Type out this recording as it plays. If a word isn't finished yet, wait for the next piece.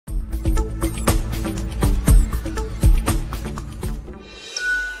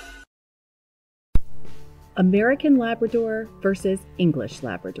American Labrador versus English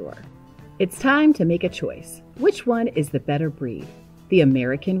Labrador. It's time to make a choice. Which one is the better breed? The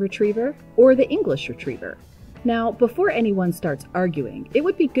American Retriever or the English Retriever? Now, before anyone starts arguing, it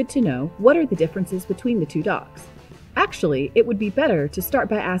would be good to know what are the differences between the two dogs. Actually, it would be better to start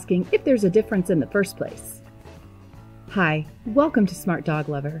by asking if there's a difference in the first place. Hi, welcome to Smart Dog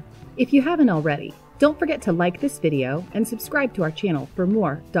Lover. If you haven't already, don't forget to like this video and subscribe to our channel for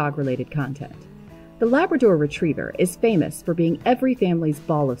more dog-related content. The Labrador Retriever is famous for being every family's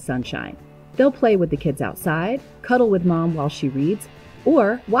ball of sunshine. They'll play with the kids outside, cuddle with mom while she reads,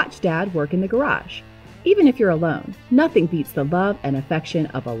 or watch dad work in the garage. Even if you're alone, nothing beats the love and affection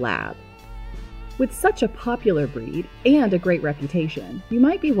of a lab. With such a popular breed and a great reputation, you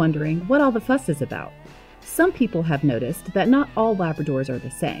might be wondering what all the fuss is about. Some people have noticed that not all Labradors are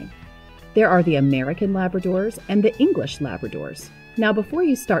the same. There are the American Labradors and the English Labradors. Now, before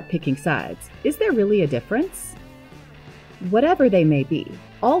you start picking sides, is there really a difference? Whatever they may be,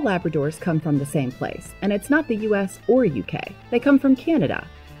 all Labradors come from the same place, and it's not the US or UK. They come from Canada.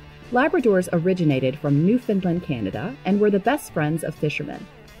 Labradors originated from Newfoundland, Canada, and were the best friends of fishermen.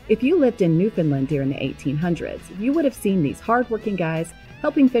 If you lived in Newfoundland during the 1800s, you would have seen these hardworking guys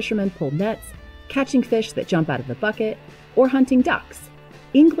helping fishermen pull nets, catching fish that jump out of the bucket, or hunting ducks.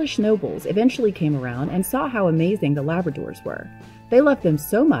 English nobles eventually came around and saw how amazing the Labradors were. They loved them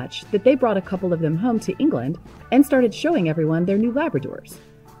so much that they brought a couple of them home to England and started showing everyone their new Labradors.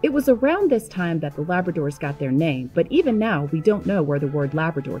 It was around this time that the Labradors got their name, but even now we don't know where the word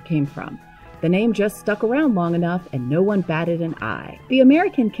Labrador came from. The name just stuck around long enough and no one batted an eye. The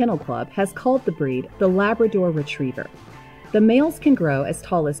American Kennel Club has called the breed the Labrador Retriever. The males can grow as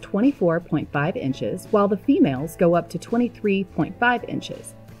tall as 24.5 inches, while the females go up to 23.5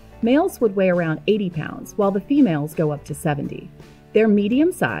 inches. Males would weigh around 80 pounds, while the females go up to 70. They're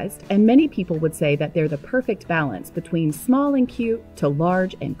medium-sized, and many people would say that they're the perfect balance between small and cute to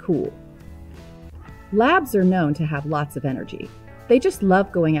large and cool. Labs are known to have lots of energy. They just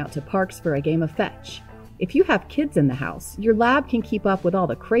love going out to parks for a game of fetch. If you have kids in the house, your lab can keep up with all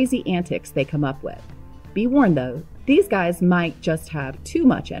the crazy antics they come up with. Be warned though, these guys might just have too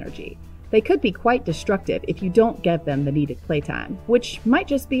much energy. They could be quite destructive if you don't give them the needed playtime, which might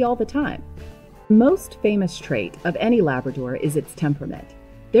just be all the time. The most famous trait of any Labrador is its temperament.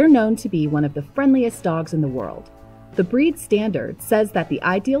 They're known to be one of the friendliest dogs in the world. The breed standard says that the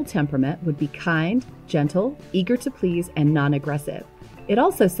ideal temperament would be kind, gentle, eager to please, and non-aggressive. It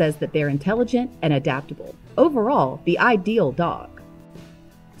also says that they're intelligent and adaptable. Overall, the ideal dog.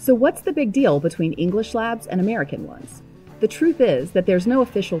 So what's the big deal between English Labs and American ones? The truth is that there's no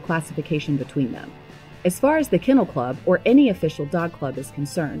official classification between them. As far as the Kennel Club or any official dog club is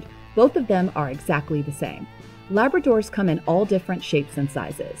concerned, both of them are exactly the same. Labradors come in all different shapes and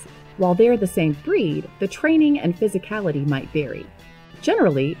sizes. While they're the same breed, the training and physicality might vary.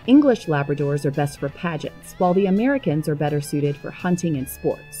 Generally, English Labradors are best for pageants, while the Americans are better suited for hunting and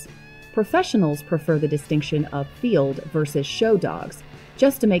sports. Professionals prefer the distinction of field versus show dogs,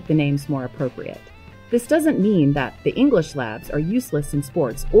 just to make the names more appropriate. This doesn't mean that the English Labs are useless in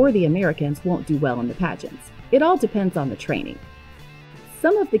sports or the Americans won't do well in the pageants. It all depends on the training.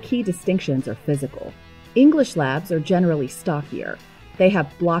 Some of the key distinctions are physical. English Labs are generally stockier. They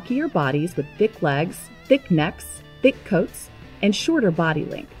have blockier bodies with thick legs, thick necks, thick coats, and shorter body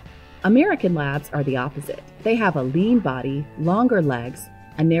length. American Labs are the opposite. They have a lean body, longer legs,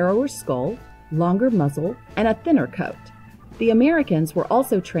 a narrower skull, longer muzzle, and a thinner coat. The Americans were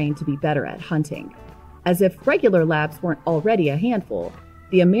also trained to be better at hunting. As if regular Labs weren't already a handful,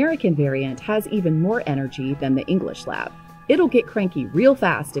 the American variant has even more energy than the English Lab. It'll get cranky real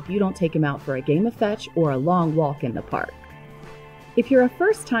fast if you don't take him out for a game of fetch or a long walk in the park. If you're a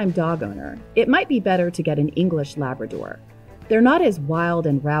first-time dog owner, it might be better to get an English Labrador. They're not as wild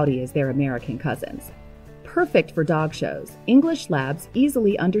and rowdy as their American cousins. Perfect for dog shows, English Labs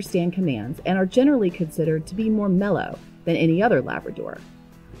easily understand commands and are generally considered to be more mellow than any other Labrador.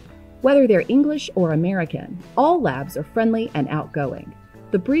 Whether they're English or American, all Labs are friendly and outgoing.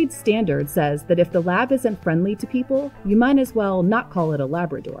 The breed standard says that if the Lab isn't friendly to people, you might as well not call it a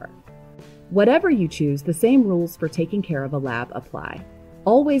Labrador. Whatever you choose, the same rules for taking care of a Lab apply.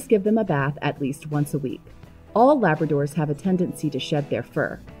 Always give them a bath at least once a week. All Labradors have a tendency to shed their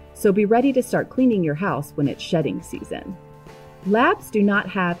fur, so be ready to start cleaning your house when it's shedding season. Labs do not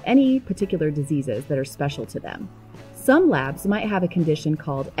have any particular diseases that are special to them. Some Labs might have a condition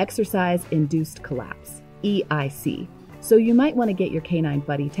called exercise-induced collapse, EIC, so you might want to get your canine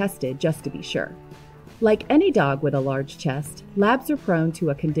buddy tested just to be sure. Like any dog with a large chest, Labs are prone to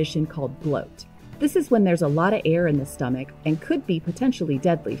a condition called bloat. This is when there's a lot of air in the stomach and could be potentially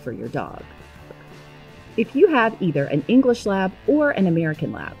deadly for your dog. If you have either an English Lab or an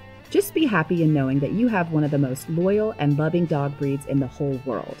American Lab, just be happy in knowing that you have one of the most loyal and loving dog breeds in the whole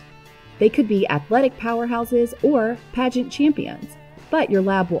world. They could be athletic powerhouses or pageant champions, but your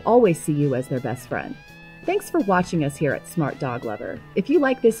lab will always see you as their best friend. Thanks for watching us here at Smart Dog Lover. If you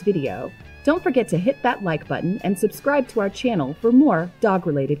like this video, don't forget to hit that like button and subscribe to our channel for more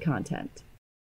dog-related content.